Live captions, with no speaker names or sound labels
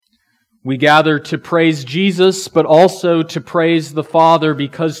We gather to praise Jesus, but also to praise the Father,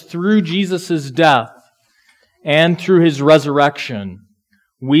 because through Jesus' death and through His resurrection,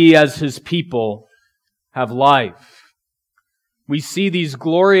 we as His people have life. We see these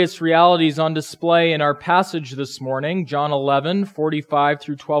glorious realities on display in our passage this morning, John 11, 45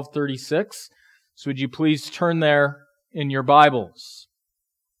 through 12:36. So would you please turn there in your Bibles?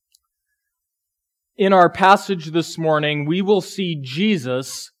 In our passage this morning, we will see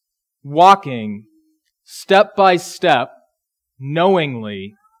Jesus walking step by step,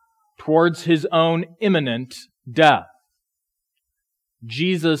 knowingly, towards His own imminent death.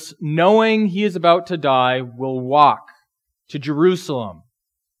 Jesus, knowing He is about to die, will walk to Jerusalem,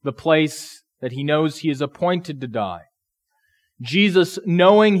 the place that He knows He is appointed to die. Jesus,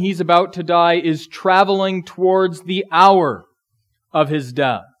 knowing He's about to die, is traveling towards the hour of His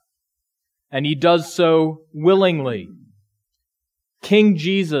death, and He does so willingly. King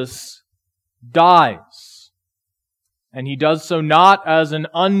Jesus dies, and He does so not as an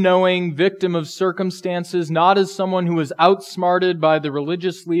unknowing victim of circumstances, not as someone who was outsmarted by the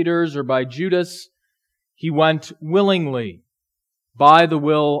religious leaders or by Judas. He went willingly by the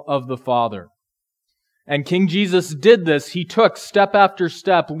will of the Father. And King Jesus did this. He took step after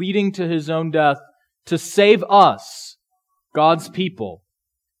step leading to His own death to save us, God's people,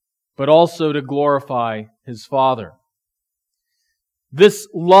 but also to glorify His Father. This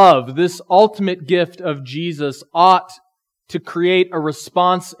love, this ultimate gift of Jesus ought to create a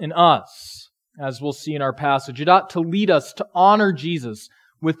response in us, as we'll see in our passage. It ought to lead us to honor Jesus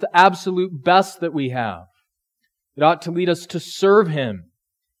with the absolute best that we have. It ought to lead us to serve Him,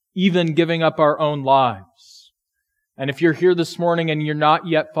 even giving up our own lives. And if you're here this morning and you're not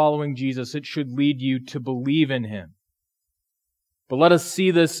yet following Jesus, it should lead you to believe in Him. But let us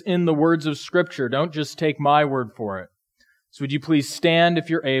see this in the words of Scripture. Don't just take my word for it. So would you please stand, if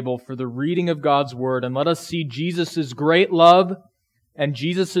you're able, for the reading of God's Word, and let us see Jesus' great love and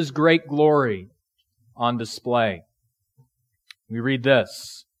Jesus' great glory on display. We read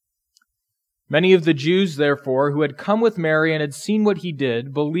this. Many of the Jews, therefore, who had come with Mary and had seen what He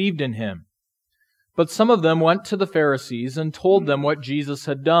did, believed in Him. But some of them went to the Pharisees and told them what Jesus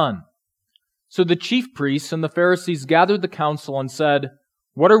had done. So the chief priests and the Pharisees gathered the council and said,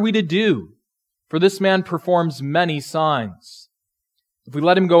 "What are we to do? For this man performs many signs. If we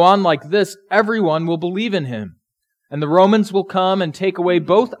let him go on like this, everyone will believe in him, and the Romans will come and take away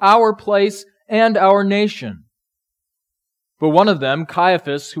both our place and our nation." But one of them,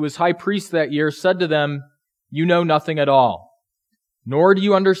 Caiaphas, who was high priest that year, said to them, "You know nothing at all, nor do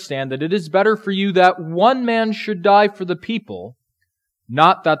you understand that it is better for you that one man should die for the people,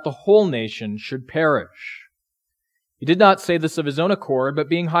 not that the whole nation should perish." He did not say this of his own accord, but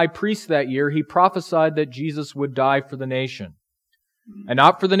being high priest that year, he prophesied that Jesus would die for the nation. And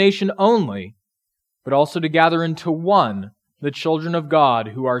not for the nation only, but also to gather into one the children of God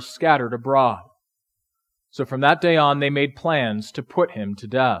who are scattered abroad. So from that day on, they made plans to put Him to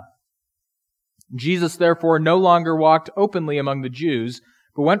death. Jesus therefore no longer walked openly among the Jews,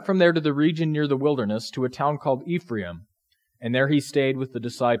 but went from there to the region near the wilderness, to a town called Ephraim, and there He stayed with the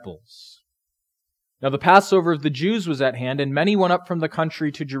disciples. Now the Passover of the Jews was at hand, and many went up from the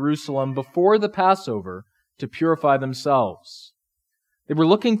country to Jerusalem before the Passover to purify themselves. They were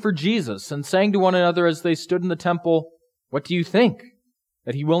looking for Jesus, and saying to one another as they stood in the temple, "What do you think?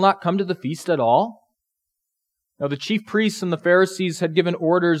 That He will not come to the feast at all?" Now the chief priests and the Pharisees had given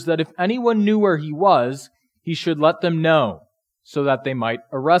orders that if anyone knew where He was, he should let them know, so that they might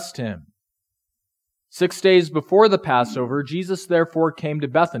arrest Him. 6 days before the Passover, Jesus therefore came to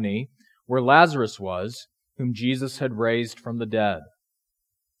Bethany, where Lazarus was, whom Jesus had raised from the dead.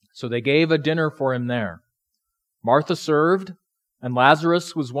 So they gave a dinner for Him there. Martha served, and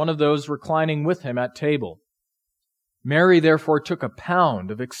Lazarus was one of those reclining with Him at table. Mary therefore took a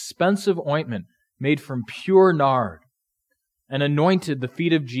pound of expensive ointment made from pure nard, and anointed the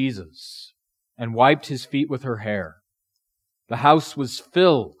feet of Jesus, and wiped His feet with her hair. The house was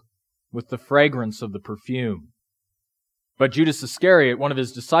filled with the fragrance of the perfume. But Judas Iscariot, one of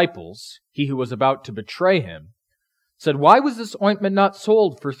His disciples, he who was about to betray Him, said, "Why was this ointment not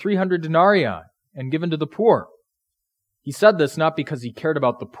sold for 300 denarii and given to the poor?" He said this not because He cared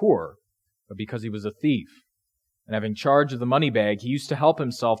about the poor, but because He was a thief, and having charge of the money bag, He used to help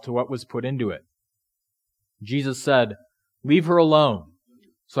Himself to what was put into it. Jesus said, "Leave her alone,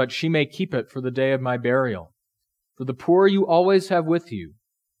 so that she may keep it for the day of my burial. For the poor you always have with you,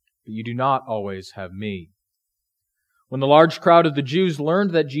 but you do not always have me." When the large crowd of the Jews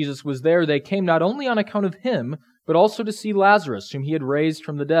learned that Jesus was there, they came not only on account of Him, but also to see Lazarus, whom He had raised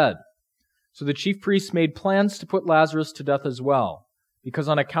from the dead. So the chief priests made plans to put Lazarus to death as well, because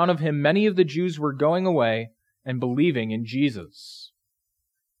on account of him many of the Jews were going away and believing in Jesus.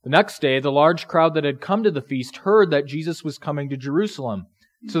 The next day, the large crowd that had come to the feast heard that Jesus was coming to Jerusalem.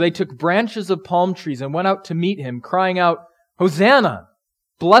 So they took branches of palm trees and went out to meet him, crying out, "Hosanna!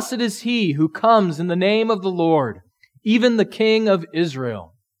 Blessed is he who comes in the name of the Lord, even the King of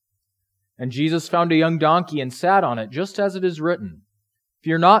Israel." And Jesus found a young donkey and sat on it, just as it is written,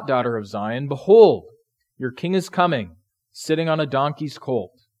 "Fear not, daughter of Zion. Behold, your king is coming, sitting on a donkey's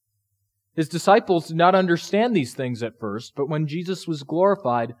colt." His disciples did not understand these things at first, but when Jesus was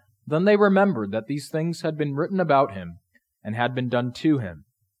glorified, then they remembered that these things had been written about him and had been done to him.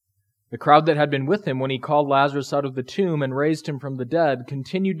 The crowd that had been with him when he called Lazarus out of the tomb and raised him from the dead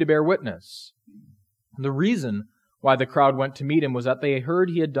continued to bear witness. The reason why the crowd went to meet him was that they heard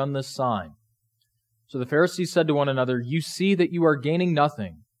he had done this sign. So the Pharisees said to one another, "You see that you are gaining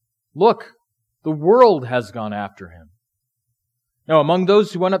nothing. Look, the world has gone after him." Now among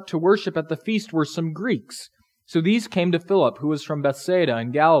those who went up to worship at the feast were some Greeks. So these came to Philip, who was from Bethsaida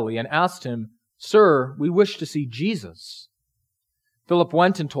in Galilee, and asked him, "Sir, we wish to see Jesus." Philip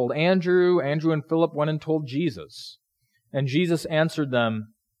went and told Andrew. Andrew and Philip went and told Jesus. And Jesus answered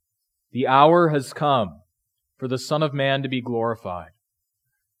them, "The hour has come for the Son of Man to be glorified.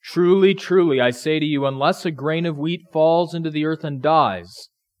 Truly, truly, I say to you, unless a grain of wheat falls into the earth and dies,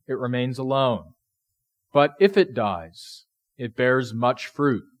 it remains alone. But if it dies, it bears much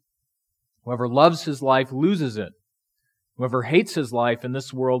fruit. Whoever loves his life loses it. Whoever hates his life in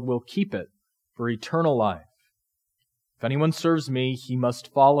this world will keep it for eternal life. If anyone serves me, he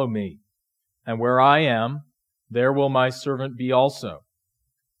must follow me. And where I am, there will my servant be also.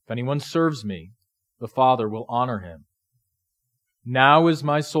 If anyone serves me, the Father will honor him. Now is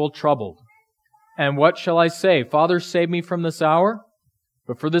my soul troubled. And what shall I say? Father, save me from this hour?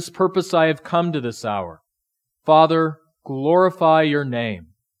 But for this purpose I have come to this hour. Father, glorify your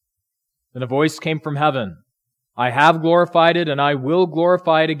name." Then a voice came from heaven, "I have glorified it, and I will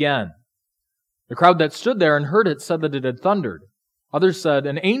glorify it again." The crowd that stood there and heard it said that it had thundered. Others said,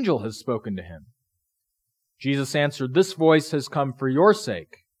 "An angel has spoken to him." Jesus answered, "This voice has come for your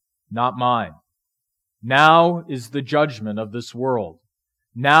sake, not mine. Now is the judgment of this world.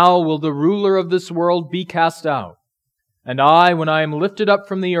 Now will the ruler of this world be cast out. And I, when I am lifted up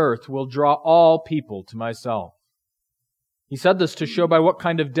from the earth, will draw all people to myself." He said this to show by what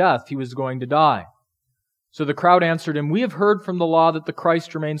kind of death he was going to die. So the crowd answered him, "We have heard from the law that the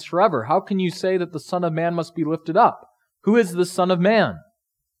Christ remains forever. How can you say that the Son of Man must be lifted up? Who is the Son of Man?"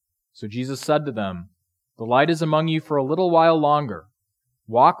 So Jesus said to them, "The light is among you for a little while longer.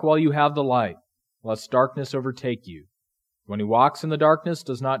 Walk while you have the light, lest darkness overtake you. When he walks in the darkness,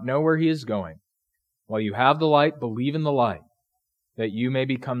 does not know where he is going. While you have the light, believe in the light, that you may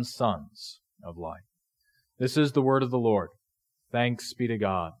become sons of light." This is the word of the Lord. Thanks be to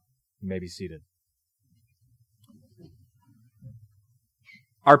God. You may be seated.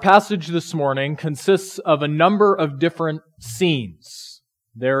 Our passage this morning consists of a number of different scenes.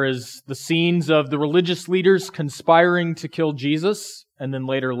 There is the scenes of the religious leaders conspiring to kill Jesus, and then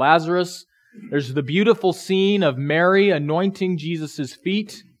later Lazarus. There's the beautiful scene of Mary anointing Jesus'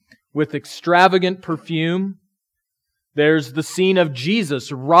 feet with extravagant perfume. There's the scene of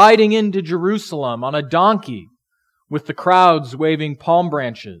Jesus riding into Jerusalem on a donkey with the crowds waving palm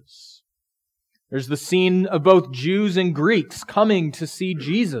branches. There's the scene of both Jews and Greeks coming to see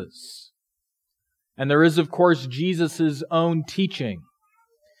Jesus. And there is, of course, Jesus' own teaching.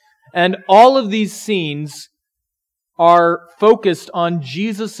 And all of these scenes are focused on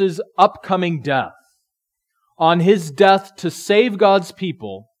Jesus' upcoming death, on his death to save God's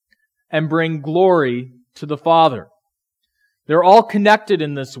people and bring glory to the Father. They're all connected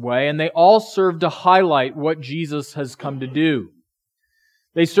in this way, and they all serve to highlight what Jesus has come to do.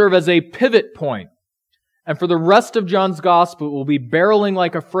 They serve as a pivot point, and for the rest of John's Gospel, it will be barreling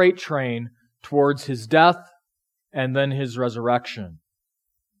like a freight train towards his death and then his resurrection.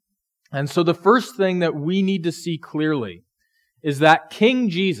 And so the first thing that we need to see clearly is that King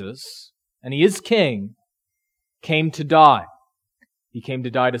Jesus, and he is king, came to die. He came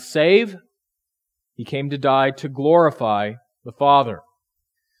to die to save. He came to die to glorify the Father.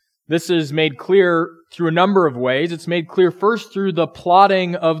 This is made clear through a number of ways. It's made clear first through the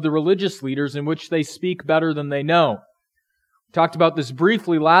plotting of the religious leaders in which they speak better than they know. We talked about this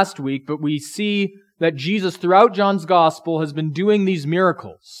briefly last week, but we see that Jesus throughout John's Gospel has been doing these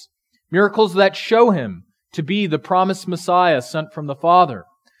miracles. Miracles that show him to be the promised Messiah sent from the Father.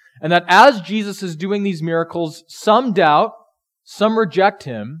 And that as Jesus is doing these miracles, some doubt, some reject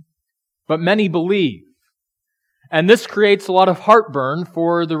him, but many believe. And this creates a lot of heartburn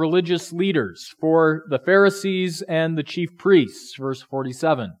for the religious leaders, for the Pharisees and the chief priests, verse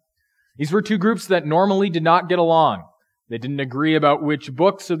 47. These were two groups that normally did not get along. They didn't agree about which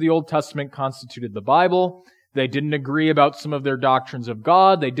books of the Old Testament constituted the Bible. They didn't agree about some of their doctrines of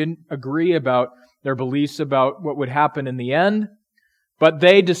God. They didn't agree about their beliefs about what would happen in the end. But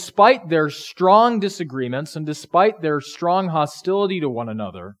they, despite their strong disagreements and despite their strong hostility to one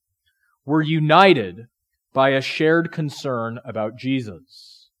another, were united by a shared concern about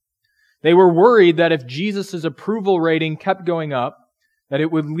Jesus. They were worried that if Jesus' approval rating kept going up, that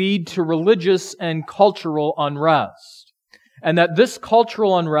it would lead to religious and cultural unrest, and that this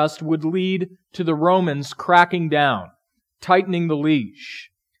cultural unrest would lead to the Romans cracking down, tightening the leash,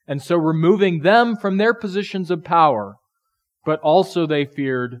 and so removing them from their positions of power, but also they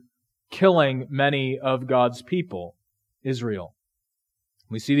feared killing many of God's people, Israel.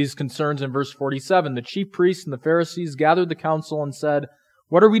 We see these concerns in verse 47. The chief priests and the Pharisees gathered the council and said,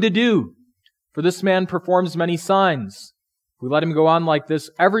 "What are we to do? For this man performs many signs. If we let him go on like this,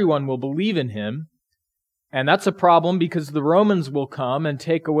 everyone will believe in him. And that's a problem because the Romans will come and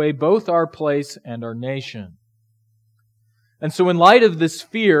take away both our place and our nation." And so in light of this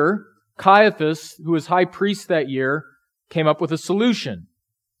fear, Caiaphas, who was high priest that year, came up with a solution.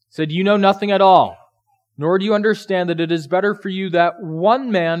 He said, "You know nothing at all, nor do you understand that it is better for you that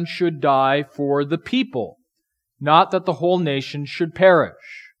one man should die for the people, not that the whole nation should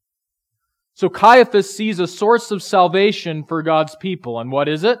perish." So Caiaphas sees a source of salvation for God's people. And what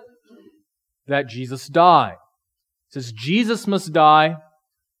is it? That Jesus die. He says Jesus must die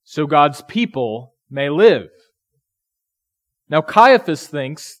so God's people may live. Now Caiaphas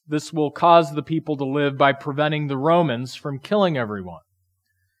thinks this will cause the people to live by preventing the Romans from killing everyone.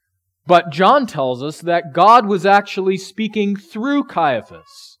 But John tells us that God was actually speaking through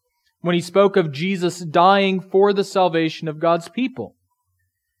Caiaphas when he spoke of Jesus dying for the salvation of God's people.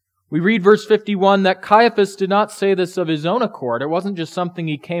 We read verse 51 that Caiaphas did not say this of his own accord. It wasn't just something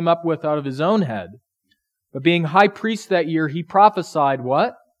he came up with out of his own head. But being high priest that year, he prophesied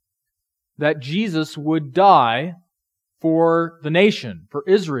what? That Jesus would die for the nation, for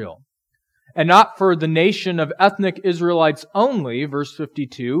Israel. And not for the nation of ethnic Israelites only, verse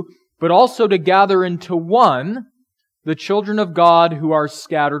 52, but also to gather into one the children of God who are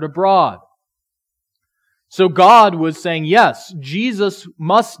scattered abroad. So God was saying, yes, Jesus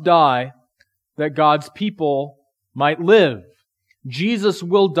must die that God's people might live. Jesus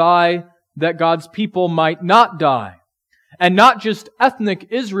will die that God's people might not die. And not just ethnic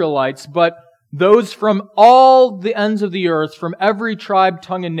Israelites, but those from all the ends of the earth, from every tribe,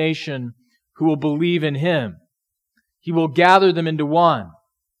 tongue, and nation who will believe in Him. He will gather them into one.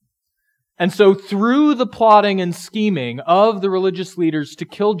 And so through the plotting and scheming of the religious leaders to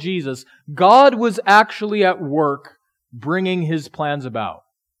kill Jesus, God was actually at work bringing His plans about.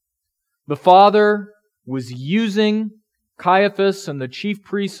 The Father was using Caiaphas and the chief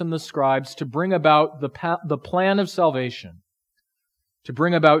priests and the scribes to bring about the plan of salvation, to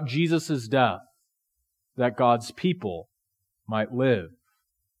bring about Jesus' death, that God's people might live.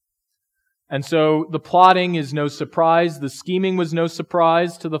 And so the plotting is no surprise. The scheming was no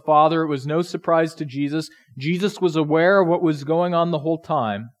surprise to the Father. It was no surprise to Jesus. Jesus was aware of what was going on the whole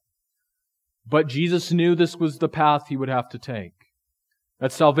time. But Jesus knew this was the path He would have to take.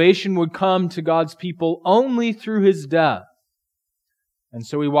 That salvation would come to God's people only through His death. And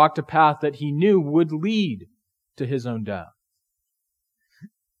so He walked a path that He knew would lead to His own death.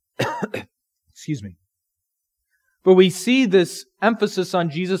 Excuse me. But we see this emphasis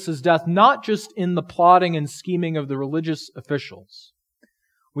on Jesus' death not just in the plotting and scheming of the religious officials.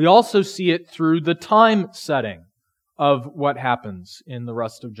 We also see it through the time setting of what happens in the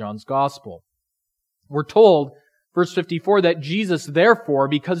rest of John's Gospel. We're told, verse 54, that Jesus, therefore,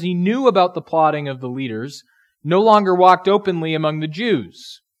 because He knew about the plotting of the leaders, no longer walked openly among the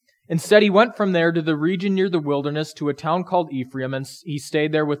Jews. Instead, He went from there to the region near the wilderness to a town called Ephraim, and He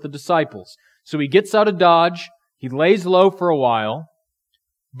stayed there with the disciples. So He gets out of Dodge. He lays low for a while,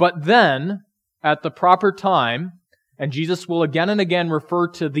 but then, at the proper time, and Jesus will again and again refer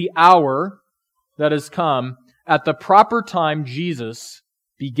to the hour that has come, at the proper time, Jesus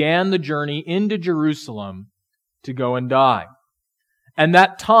began the journey into Jerusalem to go and die. And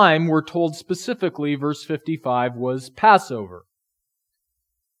that time, we're told specifically, verse 55, was Passover.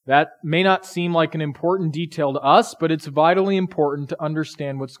 That may not seem like an important detail to us, but it's vitally important to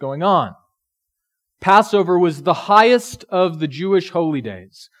understand what's going on. Passover was the highest of the Jewish holy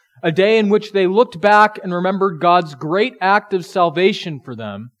days, a day in which they looked back and remembered God's great act of salvation for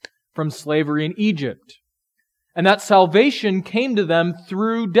them from slavery in Egypt. And that salvation came to them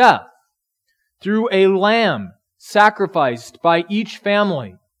through death, through a lamb sacrificed by each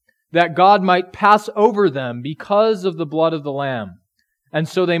family, that God might pass over them because of the blood of the Lamb, and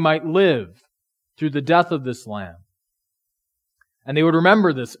so they might live through the death of this Lamb. And they would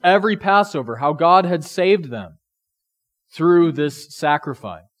remember this every Passover, how God had saved them through this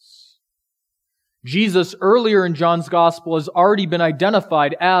sacrifice. Jesus, earlier in John's Gospel, has already been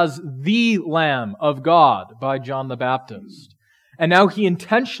identified as the Lamb of God by John the Baptist. And now he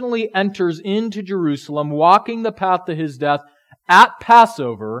intentionally enters into Jerusalem, walking the path to his death at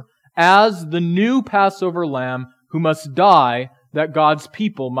Passover as the new Passover Lamb who must die that God's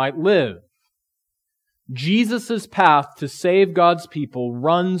people might live. Jesus' path to save God's people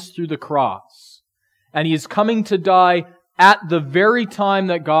runs through the cross, and he is coming to die at the very time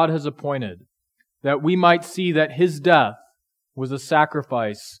that God has appointed, that we might see that his death was a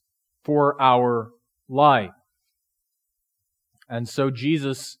sacrifice for our life. And so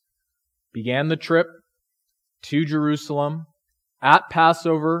Jesus began the trip to Jerusalem at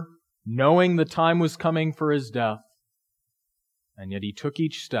Passover, knowing the time was coming for his death, and yet he took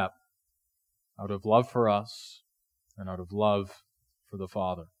each step out of love for us and out of love for the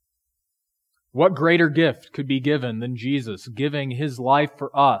Father. What greater gift could be given than Jesus giving his life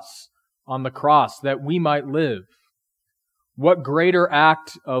for us on the cross that we might live? What greater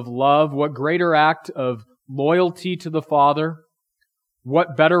act of love, what greater act of loyalty to the Father?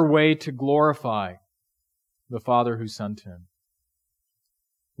 What better way to glorify the Father who sent him?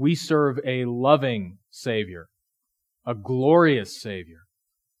 We serve a loving Savior, a glorious Savior,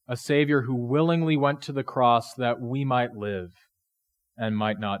 a Savior who willingly went to the cross that we might live and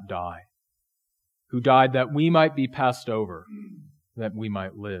might not die, who died that we might be passed over, that we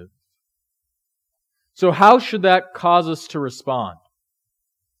might live. So how should that cause us to respond?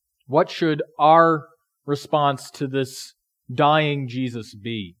 What should our response to this dying Jesus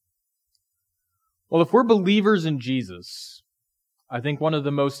be? Well, if we're believers in Jesus, I think one of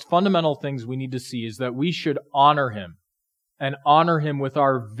the most fundamental things we need to see is that we should honor him, and honor him with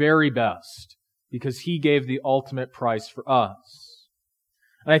our very best, because he gave the ultimate price for us.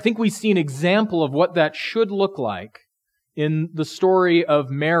 And I think we see an example of what that should look like in the story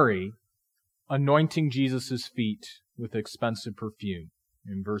of Mary anointing Jesus' feet with expensive perfume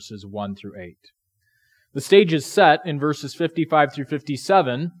in verses 1 through 8. The stage is set in verses 55 through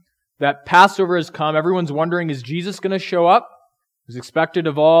 57 that Passover has come. Everyone's wondering, is Jesus going to show up? It was expected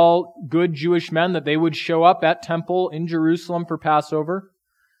of all good Jewish men that they would show up at temple in Jerusalem for Passover.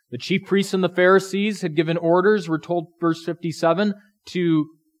 The chief priests and the Pharisees had given orders, we're told, verse 57,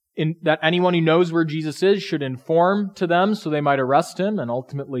 that anyone who knows where Jesus is should inform to them so they might arrest him and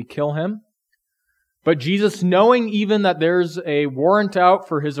ultimately kill him. But Jesus, knowing even that there's a warrant out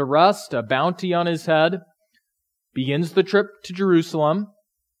for his arrest, a bounty on his head, begins the trip to Jerusalem,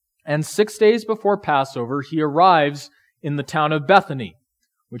 and 6 days before Passover, he arrives in the town of Bethany,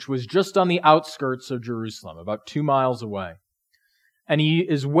 which was just on the outskirts of Jerusalem, about 2 miles away. And he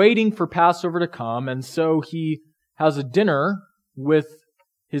is waiting for Passover to come, and so he has a dinner with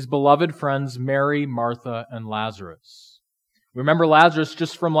his beloved friends Mary, Martha, and Lazarus. Remember Lazarus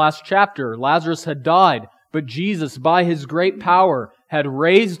just from last chapter. Lazarus had died, but Jesus, by his great power, had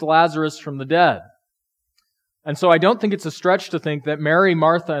raised Lazarus from the dead. And so I don't think it's a stretch to think that Mary,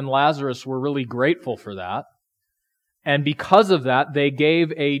 Martha, and Lazarus were really grateful for that. And because of that, they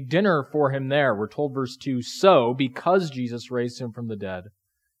gave a dinner for him there. We're told, verse 2, so, because Jesus raised him from the dead,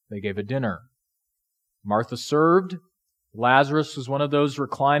 they gave a dinner. Martha served. Lazarus was one of those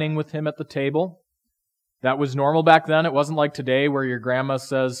reclining with him at the table. That was normal back then. It wasn't like today where your grandma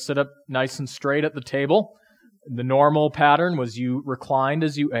says, sit up nice and straight at the table. The normal pattern was you reclined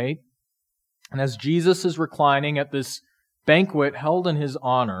as you ate. And as Jesus is reclining at this banquet held in his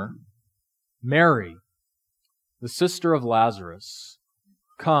honor, Mary, the sister of Lazarus,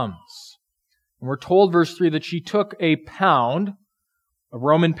 comes. And we're told, verse 3, that she took a pound, a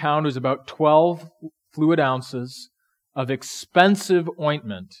Roman pound was about 12 fluid ounces, of expensive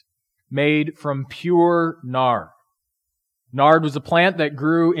ointment made from pure nard. Nard was a plant that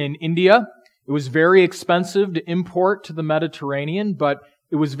grew in India. It was very expensive to import to the Mediterranean, but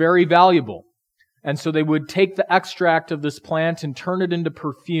it was very valuable. And so they would take the extract of this plant and turn it into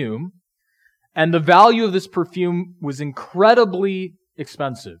perfume. And the value of this perfume was incredibly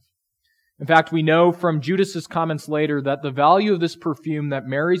expensive. In fact, we know from Judas's comments later that the value of this perfume that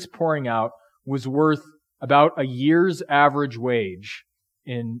Mary's pouring out was worth about a year's average wage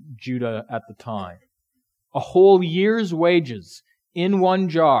in Judah at the time. A whole year's wages in one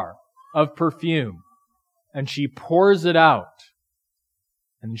jar of perfume. And she pours it out.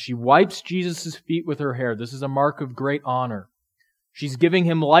 And she wipes Jesus' feet with her hair. This is a mark of great honor. She's giving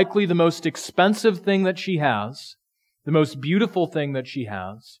him likely the most expensive thing that she has. the most beautiful thing that she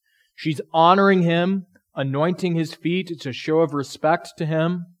has. She's honoring him, anointing his feet. It's a show of respect to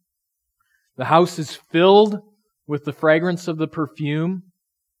him. The house is filled with the fragrance of the perfume.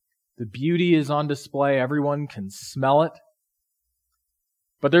 The beauty is on display. Everyone can smell it.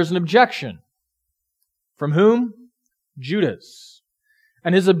 But there's an objection. From whom? Judas.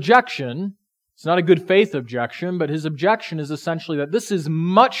 And his objection, it's not a good faith objection, but his objection is essentially that this is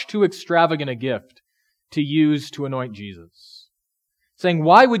much too extravagant a gift to use to anoint Jesus. Saying,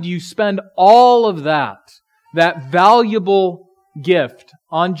 why would you spend all of that valuable gift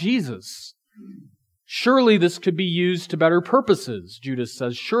on Jesus? Surely this could be used to better purposes, Judas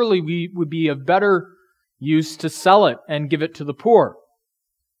says. Surely we would be of better use to sell it and give it to the poor.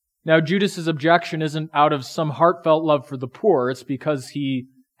 Now, Judas's objection isn't out of some heartfelt love for the poor. It's because he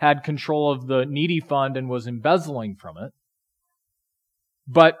had control of the needy fund and was embezzling from it.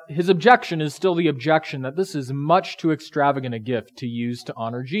 But his objection is still the objection that this is much too extravagant a gift to use to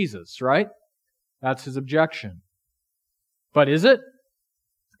honor Jesus, right? That's his objection. But is it?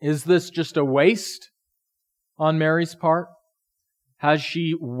 Is this just a waste on Mary's part? Has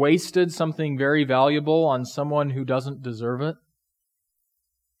she wasted something very valuable on someone who doesn't deserve it?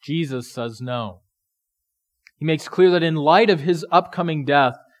 Jesus says no. He makes clear that in light of his upcoming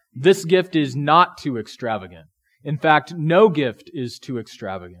death, this gift is not too extravagant. In fact, no gift is too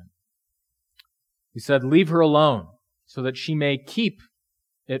extravagant. He said, leave her alone so that she may keep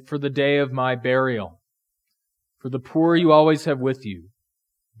it for the day of my burial. For the poor you always have with you,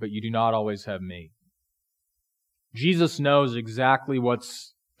 but you do not always have me. Jesus knows exactly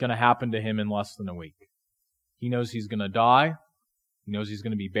what's going to happen to him in less than a week. He knows he's going to die. He knows he's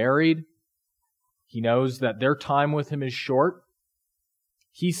going to be buried. He knows that their time with him is short.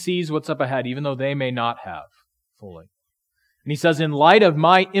 He sees what's up ahead, even though they may not have fully. And he says, in light of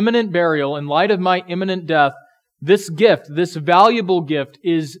my imminent burial, in light of my imminent death, this gift, this valuable gift,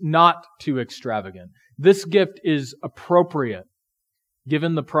 is not too extravagant. This gift is appropriate,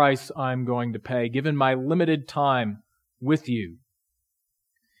 given the price I'm going to pay, given my limited time with you.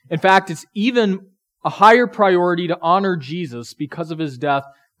 In fact, it's even a higher priority to honor Jesus because of his death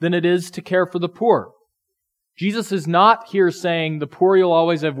than it is to care for the poor. Jesus is not here saying, the poor you'll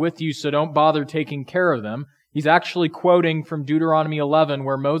always have with you, so don't bother taking care of them. He's actually quoting from Deuteronomy 11,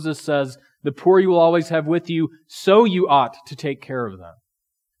 where Moses says, the poor you will always have with you, so you ought to take care of them.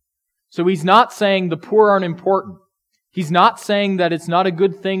 So he's not saying the poor aren't important. He's not saying that it's not a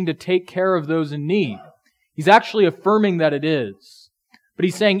good thing to take care of those in need. He's actually affirming that it is. But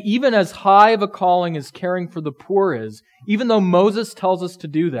he's saying even as high of a calling as caring for the poor is, even though Moses tells us to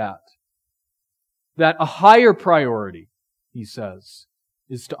do that a higher priority, he says,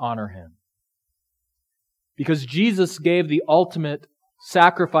 is to honor him. Because Jesus gave the ultimate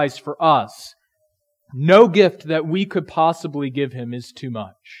sacrifice for us. No gift that we could possibly give him is too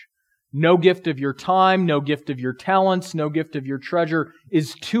much. No gift of your time, no gift of your talents, no gift of your treasure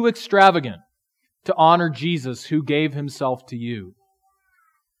is too extravagant to honor Jesus who gave himself to you.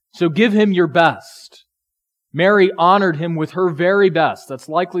 So give him your best. Mary honored him with her very best. That's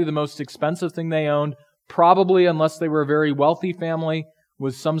likely the most expensive thing they owned, probably, unless they were a very wealthy family,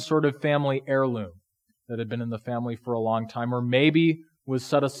 was some sort of family heirloom that had been in the family for a long time, or maybe was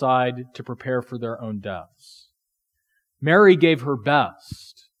set aside to prepare for their own deaths. Mary gave her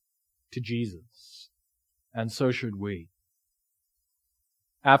best to Jesus, and so should we.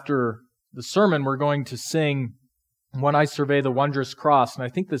 After the sermon, we're going to sing When I Survey the Wondrous Cross, and I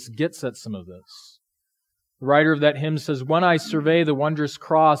think this gets at some of this. The writer of that hymn says, when I survey the wondrous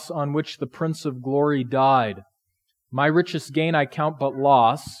cross on which the Prince of Glory died, my richest gain I count but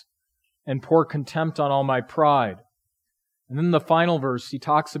loss, and pour contempt on all my pride. And then the final verse, he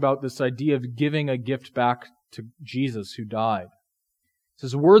talks about this idea of giving a gift back to Jesus who died. He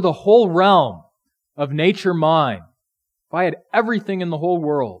says, were the whole realm of nature mine, if I had everything in the whole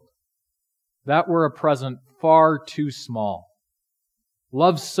world, that were a present far too small.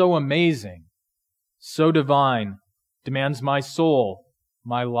 Love so amazing, so divine, demands my soul,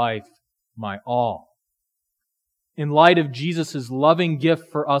 my life, my all. In light of Jesus' loving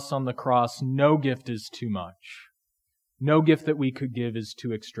gift for us on the cross, no gift is too much. No gift that we could give is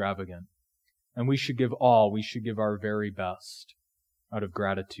too extravagant. And we should give all. We should give our very best out of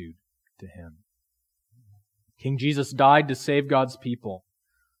gratitude to him. King Jesus died to save God's people.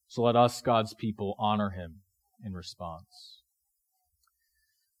 So let us, God's people, honor him in response.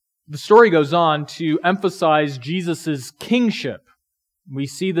 The story goes on to emphasize Jesus' kingship. We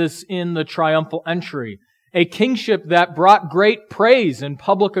see this in the triumphal entry. A kingship that brought great praise and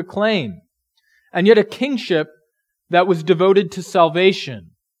public acclaim. And yet a kingship that was devoted to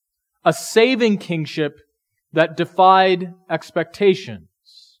salvation. A saving kingship that defied expectations.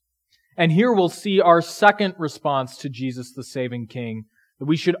 And here we'll see our second response to Jesus, the saving King, that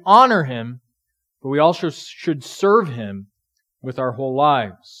we should honor Him, but we also should serve Him with our whole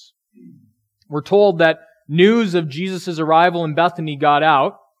lives. We're told that news of Jesus' arrival in Bethany got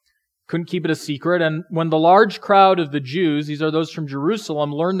out, couldn't keep it a secret, and when the large crowd of the Jews, these are those from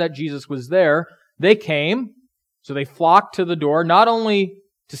Jerusalem, learned that Jesus was there, they came, so they flocked to the door, not only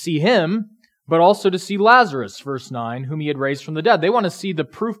to see Him, but also to see Lazarus, verse 9, whom He had raised from the dead. They want to see the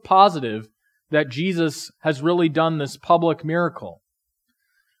proof positive that Jesus has really done this public miracle.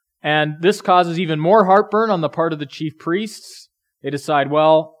 And this causes even more heartburn on the part of the chief priests. They decide,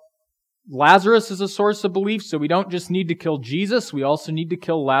 well, Lazarus is a source of belief, so we don't just need to kill Jesus, we also need to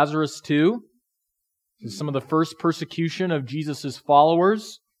kill Lazarus too. This is some of the first persecution of Jesus'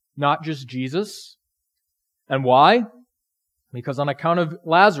 followers, not just Jesus. And why? Because on account of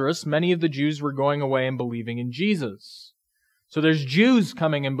Lazarus, many of the Jews were going away and believing in Jesus. So there's Jews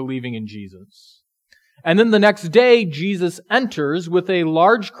coming and believing in Jesus. And then the next day, Jesus enters with a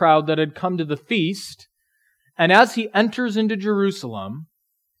large crowd that had come to the feast. And as He enters into Jerusalem,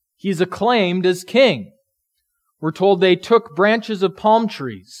 He's acclaimed as king. We're told they took branches of palm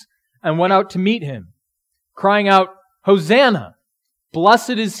trees and went out to meet Him, crying out, "Hosanna!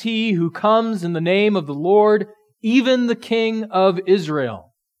 Blessed is He who comes in the name of the Lord, even the King of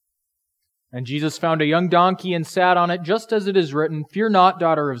Israel." And Jesus found a young donkey and sat on it, just as it is written, "Fear not,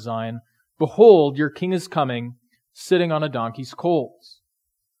 daughter of Zion. Behold, your king is coming, sitting on a donkey's colt."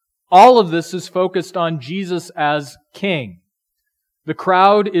 All of this is focused on Jesus as king. The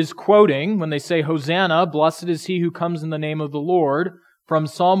crowd is quoting, when they say, "Hosanna, blessed is he who comes in the name of the Lord," from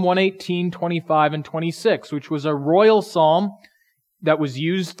Psalm 118, 25, and 26, which was a royal psalm that was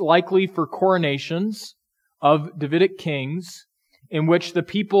used likely for coronations of Davidic kings, in which the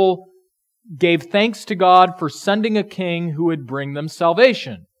people gave thanks to God for sending a king who would bring them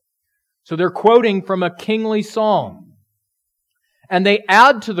salvation. So they're quoting from a kingly psalm. And they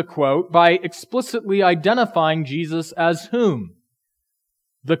add to the quote by explicitly identifying Jesus as whom?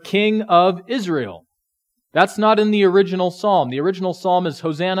 The King of Israel. That's not in the original psalm. The original psalm is,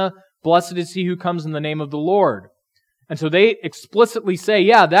 "Hosanna, blessed is he who comes in the name of the Lord." And so they explicitly say,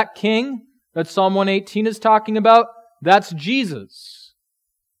 yeah, that king that Psalm 118 is talking about, that's Jesus.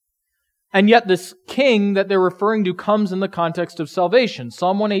 And yet this king that they're referring to comes in the context of salvation.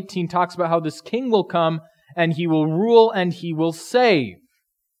 Psalm 118 talks about how this king will come and He will rule and He will save.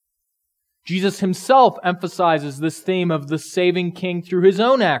 Jesus Himself emphasizes this theme of the saving king through His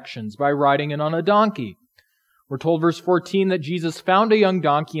own actions by riding in on a donkey. We're told, verse 14, that Jesus found a young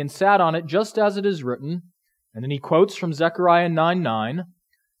donkey and sat on it, just as it is written. And then He quotes from Zechariah 9:9,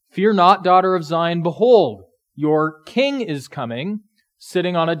 "Fear not, daughter of Zion, behold, your king is coming,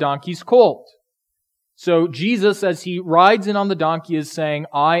 sitting on a donkey's colt." So Jesus, as He rides in on the donkey, is saying,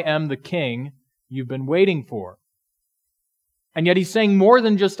 "I am the king you've been waiting for." And yet He's saying more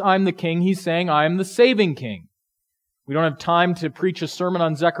than just "I'm the king," He's saying, "I am the saving king." We don't have time to preach a sermon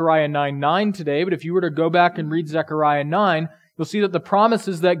on Zechariah 9:9 today, but if you were to go back and read Zechariah 9, you'll see that the promise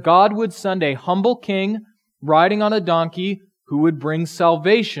is that God would send a humble king riding on a donkey who would bring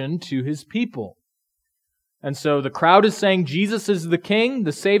salvation to His people. And so the crowd is saying Jesus is the king,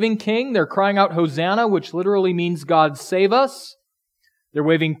 the saving king. They're crying out Hosanna, which literally means God save us. They're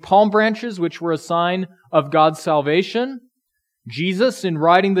waving palm branches, which were a sign of God's salvation. Jesus, in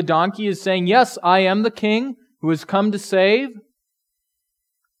riding the donkey, is saying, yes, I am the king who has come to save.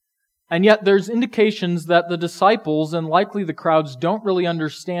 And yet there's indications that the disciples and likely the crowds don't really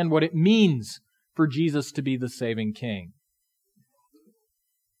understand what it means for Jesus to be the saving king.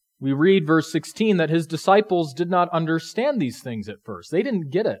 We read verse 16 that His disciples did not understand these things at first. They didn't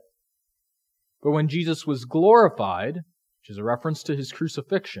get it. But when Jesus was glorified, which is a reference to His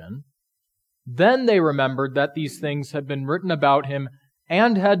crucifixion, then they remembered that these things had been written about Him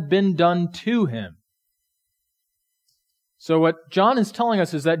and had been done to Him. So what John is telling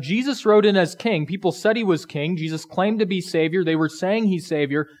us is that Jesus rode in as king. People said He was king. Jesus claimed to be Savior. They were saying He's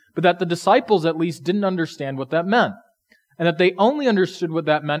Savior, but that the disciples at least didn't understand what that meant. And that they only understood what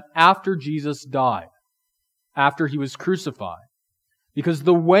that meant after Jesus died, after He was crucified. Because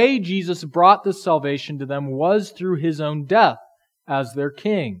the way Jesus brought this salvation to them was through His own death as their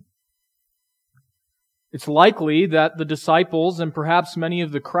king. It's likely that the disciples and perhaps many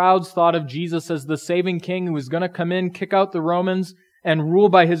of the crowds thought of Jesus as the saving king who was going to come in, kick out the Romans, and rule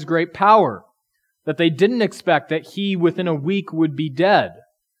by His great power. That they didn't expect that He, within a week, would be dead,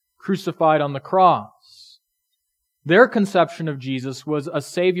 crucified on the cross. Their conception of Jesus was a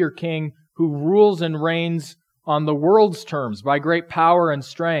Savior King who rules and reigns on the world's terms by great power and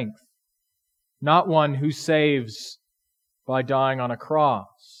strength. not one who saves by dying on a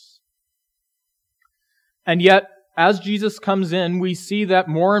cross. And yet, as Jesus comes in, we see that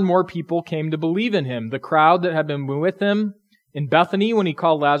more and more people came to believe in him. The crowd that had been with him in Bethany when he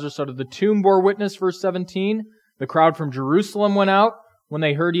called Lazarus out of the tomb bore witness, verse 17. The crowd from Jerusalem went out when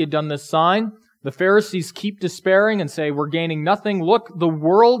they heard he had done this sign. The Pharisees keep despairing and say, we're gaining nothing. Look, the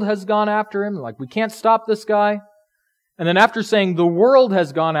world has gone after him. Like, we can't stop this guy. And then after saying the world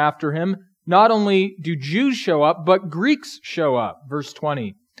has gone after him, not only do Jews show up, but Greeks show up. Verse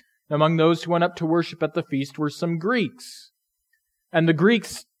 20. Among those who went up to worship at the feast were some Greeks. And the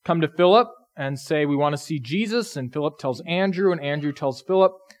Greeks come to Philip and say, we want to see Jesus. And Philip tells Andrew, and Andrew tells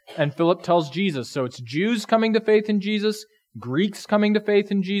Philip, and Philip tells Jesus. So it's Jews coming to faith in Jesus, Greeks coming to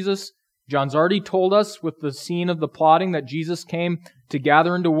faith in Jesus. John's already told us with the scene of the plotting that Jesus came to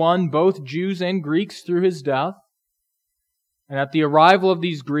gather into one both Jews and Greeks through his death. And at the arrival of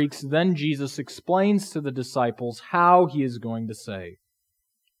these Greeks, then Jesus explains to the disciples how he is going to save.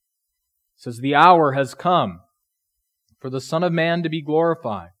 He says, the hour has come for the Son of Man to be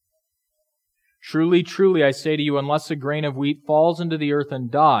glorified. Truly, truly, I say to you, unless a grain of wheat falls into the earth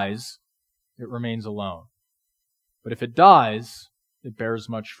and dies, it remains alone. But if it dies, it bears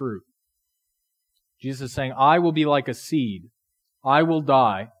much fruit. Jesus is saying, I will be like a seed. I will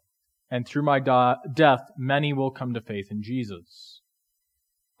die, and through my death, many will come to faith in Jesus.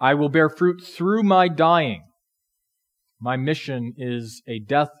 I will bear fruit through my dying. My mission is a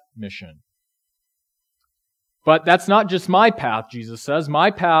death mission. But that's not just my path, Jesus says. My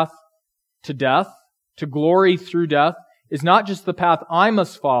path to death, to glory through death, is not just the path I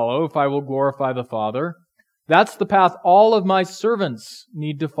must follow if I will glorify the Father. That's the path all of my servants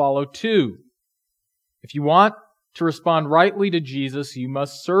need to follow too. If you want to respond rightly to Jesus, you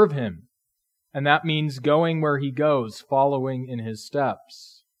must serve him. And that means going where he goes, following in his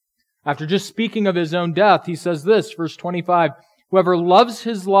steps. After just speaking of his own death, he says this, verse 25, whoever loves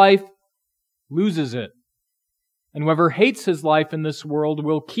his life loses it. And whoever hates his life in this world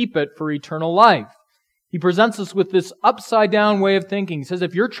will keep it for eternal life. He presents us with this upside-down way of thinking. He says,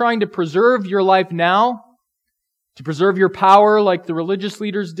 if you're trying to preserve your life now, to preserve your power like the religious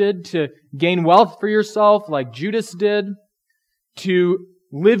leaders did, to gain wealth for yourself like Judas did, to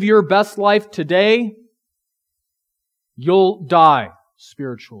live your best life today, you'll die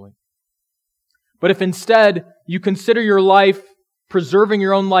spiritually. But if instead you consider your life, preserving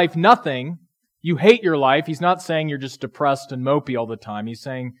your own life, nothing, you hate your life. He's not saying you're just depressed and mopey all the time. He's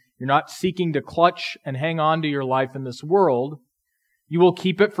saying you're not seeking to clutch and hang on to your life in this world. You will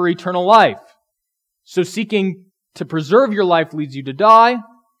keep it for eternal life. So seeking to preserve your life leads you to die.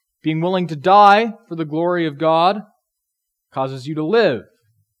 Being willing to die for the glory of God causes you to live.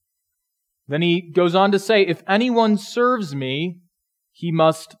 Then he goes on to say, if anyone serves me, he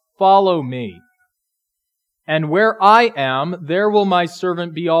must follow me. And where I am, there will my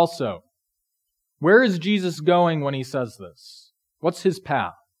servant be also. Where is Jesus going when he says this? What's his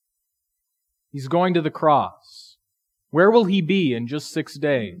path? He's going to the cross. Where will he be in just 6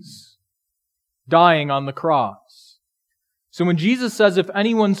 days? Dying on the cross. So when Jesus says, if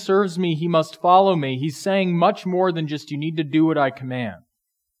anyone serves me, he must follow me, he's saying much more than just you need to do what I command.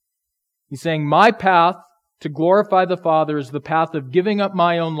 He's saying my path to glorify the Father is the path of giving up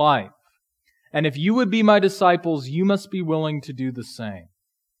my own life. And if you would be my disciples, you must be willing to do the same.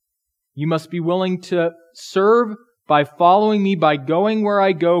 You must be willing to serve by following me, by going where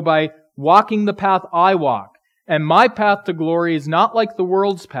I go, by walking the path I walk. And my path to glory is not like the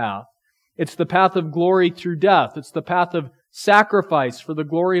world's path. It's the path of glory through death. It's the path of sacrifice for the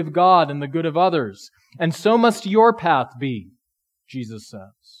glory of God and the good of others. And so must your path be, Jesus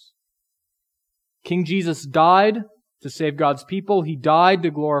says. King Jesus died to save God's people. He died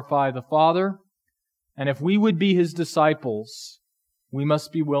to glorify the Father. And if we would be his disciples, we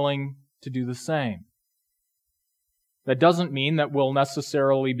must be willing to do the same. That doesn't mean that we'll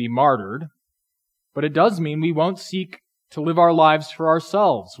necessarily be martyred, but it does mean we won't seek to live our lives for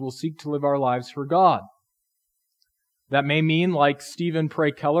ourselves. We'll seek to live our lives for God. That may mean, like Stephen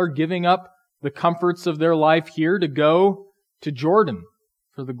Pray Keller, giving up the comforts of their life here to go to Jordan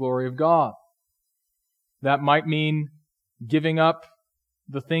for the glory of God. That might mean giving up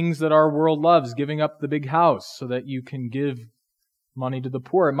the things that our world loves, giving up the big house so that you can give money to the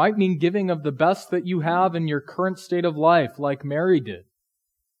poor. It might mean giving of the best that you have in your current state of life, like Mary did.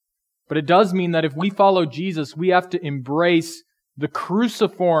 But it does mean that if we follow Jesus, we have to embrace the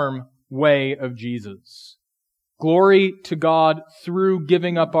cruciform way of Jesus. Glory to God through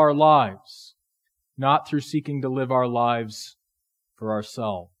giving up our lives, not through seeking to live our lives for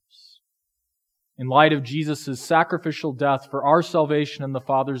ourselves. In light of Jesus' sacrificial death for our salvation and the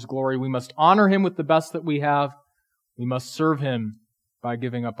Father's glory, we must honor Him with the best that we have. We must serve Him by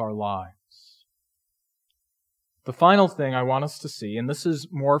giving up our lives. The final thing I want us to see, and this is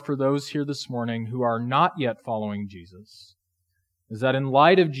more for those here this morning who are not yet following Jesus, is that in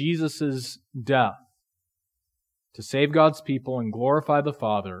light of Jesus' death, to save God's people and glorify the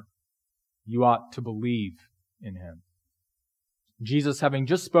Father, you ought to believe in Him. Jesus, having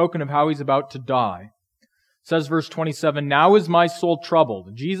just spoken of how He's about to die, says verse 27, "Now is my soul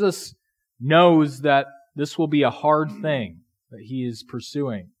troubled." Jesus knows that this will be a hard thing that He is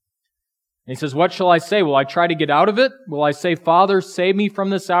pursuing. And He says, "What shall I say? Will I try to get out of it? Will I say, 'Father, save me from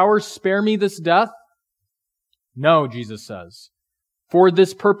this hour, spare me this death'? No," Jesus says. "For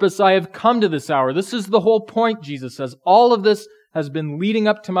this purpose I have come to this hour." This is the whole point, Jesus says. All of this has been leading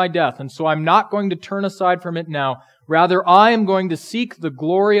up to my death, and so I'm not going to turn aside from it now. Rather, I am going to seek the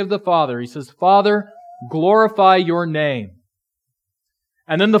glory of the Father. He says, "Father, glorify your name."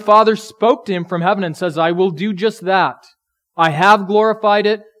 And then the Father spoke to Him from heaven and says, "I will do just that. I have glorified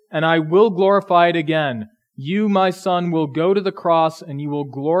it, and I will glorify it again. You, my Son, will go to the cross, and you will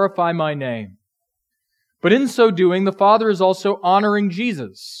glorify my name." But in so doing, the Father is also honoring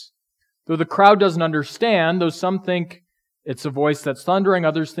Jesus. Though the crowd doesn't understand, though some think it's a voice that's thundering,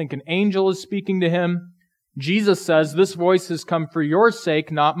 others think an angel is speaking to Him, Jesus says, "This voice has come for your sake,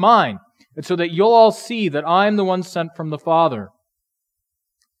 not mine, and so that you'll all see that I am the one sent from the Father."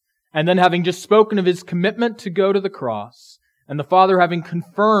 And then, having just spoken of His commitment to go to the cross, and the Father having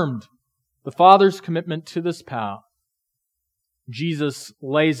confirmed the Father's commitment to this path, Jesus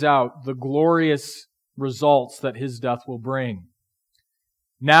lays out the glorious results that His death will bring.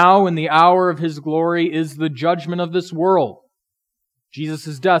 Now, in the hour of His glory, is the judgment of this world.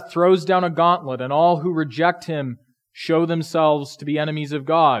 Jesus' death throws down a gauntlet, and all who reject Him show themselves to be enemies of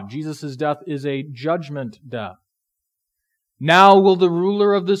God. Jesus' death is a judgment death. Now will the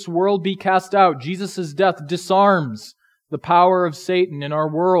ruler of this world be cast out. Jesus' death disarms the power of Satan in our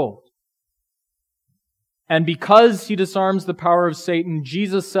world. And because He disarms the power of Satan,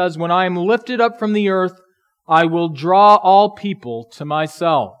 Jesus says, "When I am lifted up from the earth, I will draw all people to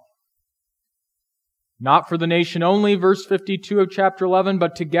myself." Not for the nation only, verse 52 of chapter 11,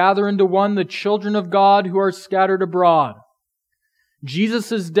 but to gather into one the children of God who are scattered abroad.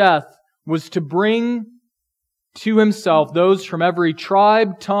 Jesus' death was to bring to Himself those from every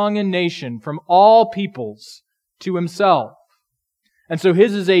tribe, tongue, and nation, from all peoples to Himself. And so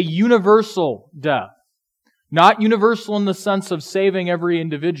His is a universal death. Not universal in the sense of saving every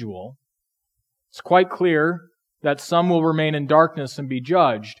individual. It's quite clear that some will remain in darkness and be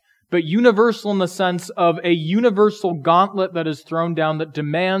judged, but universal in the sense of a universal gauntlet that is thrown down that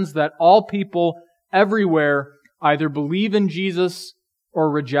demands that all people everywhere either believe in Jesus or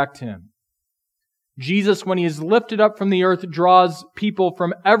reject Him. Jesus, when He is lifted up from the earth, draws people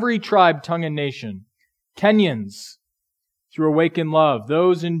from every tribe, tongue, and nation. Kenyans, through Awaken Love,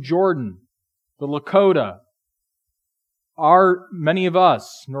 those in Jordan, the Lakota, many of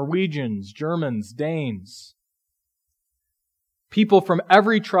us, Norwegians, Germans, Danes. People from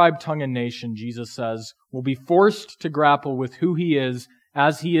every tribe, tongue, and nation, Jesus says, will be forced to grapple with who He is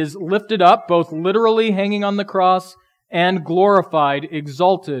as He is lifted up, both literally hanging on the cross and glorified,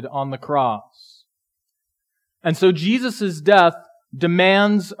 exalted on the cross. And so Jesus' death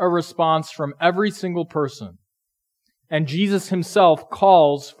demands a response from every single person. And Jesus Himself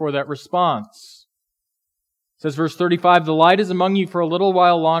calls for that response. It says, verse 35, "The light is among you for a little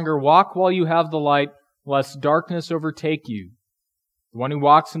while longer. Walk while you have the light, lest darkness overtake you." The one who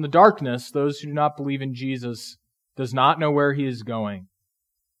walks in the darkness, those who do not believe in Jesus, does not know where he is going.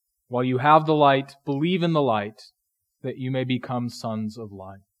 While you have the light, believe in the light, that you may become sons of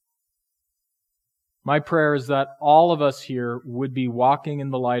light. My prayer is that all of us here would be walking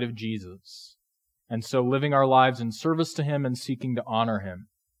in the light of Jesus, and so living our lives in service to Him and seeking to honor Him.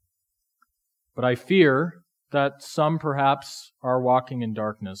 But I fear that some perhaps are walking in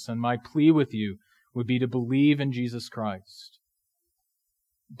darkness, and my plea with you would be to believe in Jesus Christ.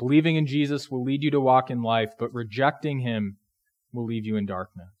 Believing in Jesus will lead you to walk in life, but rejecting Him will leave you in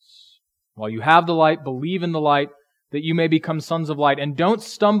darkness. While you have the light, believe in the light, that you may become sons of light. And don't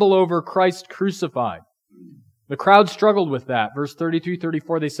stumble over Christ crucified. The crowd struggled with that. Verse 33,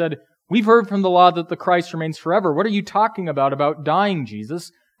 34, they said, "We've heard from the law that the Christ remains forever. What are you talking about dying,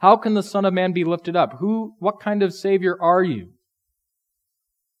 Jesus? How can the Son of Man be lifted up? What kind of Savior are you?"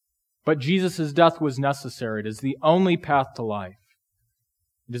 But Jesus' death was necessary. It is the only path to life.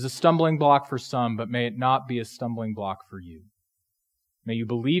 It is a stumbling block for some, but may it not be a stumbling block for you. May you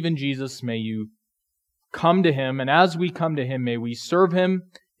believe in Jesus. May you come to Him. And as we come to Him, may we serve Him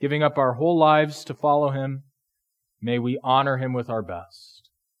giving up our whole lives to follow him, may we honor him with our best.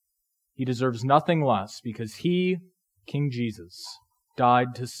 He deserves nothing less because he, King Jesus,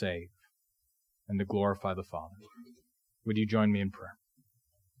 died to save and to glorify the Father. Would you join me in prayer?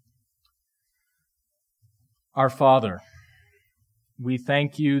 Our Father, we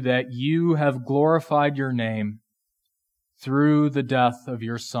thank you that you have glorified your name through the death of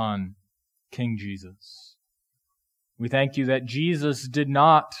your Son, King Jesus. We thank you that Jesus did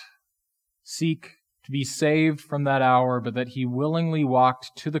not seek to be saved from that hour, but that he willingly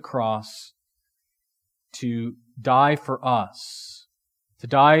walked to the cross to die for us, to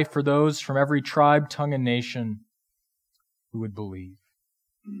die for those from every tribe, tongue, and nation who would believe.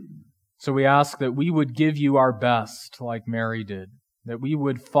 So we ask that we would give you our best like Mary did, that we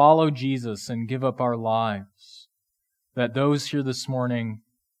would follow Jesus and give up our lives, that those here this morning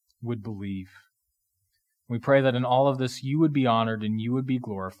would believe. We pray that in all of this you would be honored and you would be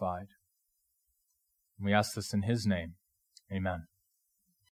glorified. We ask this in his name. Amen.